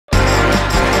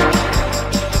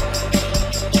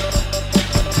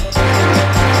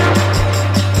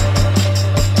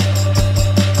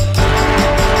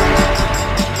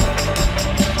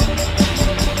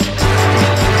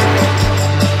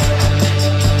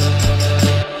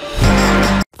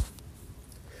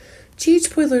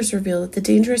Spoilers reveal that the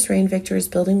dangerous reign Victor is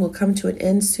building will come to an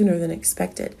end sooner than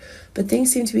expected, but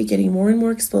things seem to be getting more and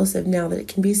more explosive now that it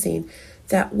can be seen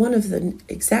that one of the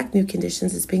exact new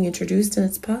conditions is being introduced, and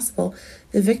it's possible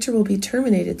that Victor will be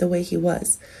terminated the way he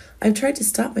was. I've tried to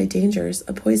stop my dangers.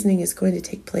 A poisoning is going to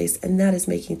take place, and that is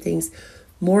making things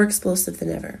more explosive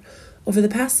than ever. Over the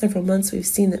past several months, we've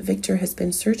seen that Victor has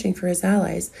been searching for his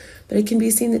allies, but it can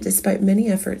be seen that despite many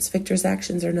efforts, Victor's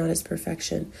actions are not his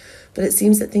perfection. But it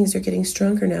seems that things are getting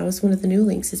stronger now as one of the new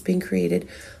links is being created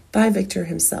by Victor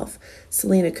himself.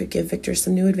 Selina could give Victor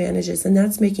some new advantages, and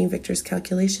that's making Victor's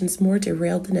calculations more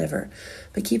derailed than ever.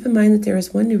 But keep in mind that there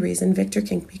is one new reason Victor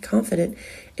can be confident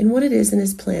in what it is in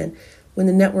his plan, when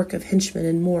the network of henchmen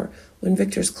and more, when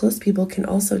Victor's close people can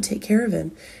also take care of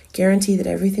him. Guarantee that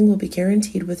everything will be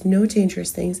guaranteed with no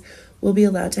dangerous things will be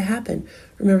allowed to happen.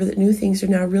 Remember that new things are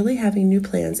now really having new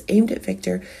plans aimed at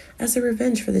Victor as a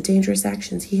revenge for the dangerous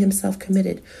actions he himself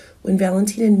committed when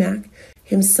Valentine and Mac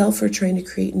himself were trying to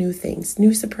create new things,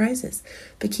 new surprises.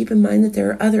 But keep in mind that there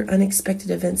are other unexpected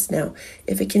events now,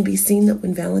 if it can be seen that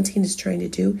what Valentine is trying to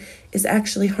do is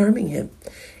actually harming him.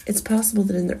 It's possible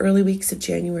that in the early weeks of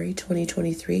January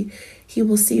 2023, he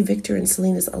will see Victor and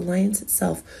Selina's alliance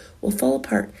itself will fall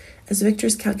apart as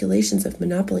Victor's calculations of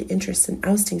monopoly interests in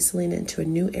ousting Selina into a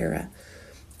new era,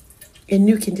 in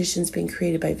new conditions being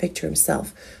created by Victor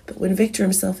himself. But when Victor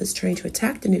himself is trying to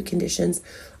attack the new conditions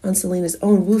on Selina's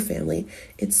own Wu family,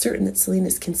 it's certain that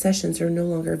Selina's concessions are no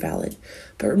longer valid.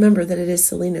 But remember that it is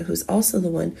Selina who's also the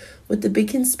one with the big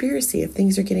conspiracy if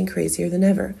things are getting crazier than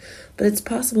ever. But it's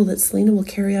possible that Selina will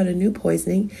carry out a new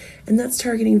poisoning, and that's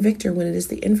targeting Victor when it is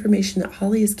the information that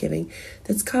Holly is giving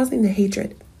that's causing the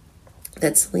hatred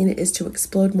that Selina is to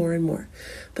explode more and more.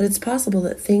 But it's possible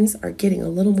that things are getting a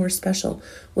little more special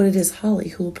when it is Holly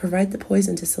who will provide the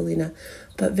poison to Selina,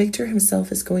 but Victor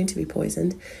himself is going to be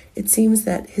poisoned. It seems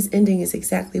that his ending is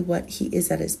exactly what he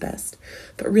is at his best.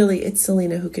 But really, it's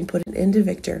Selina who can put an end to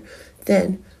Victor.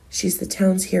 Then she's the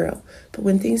town's hero. But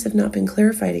when things have not been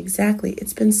clarified exactly,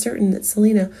 it's been certain that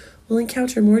Selina will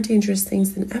encounter more dangerous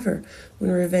things than ever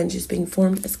when revenge is being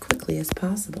formed as quickly as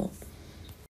possible.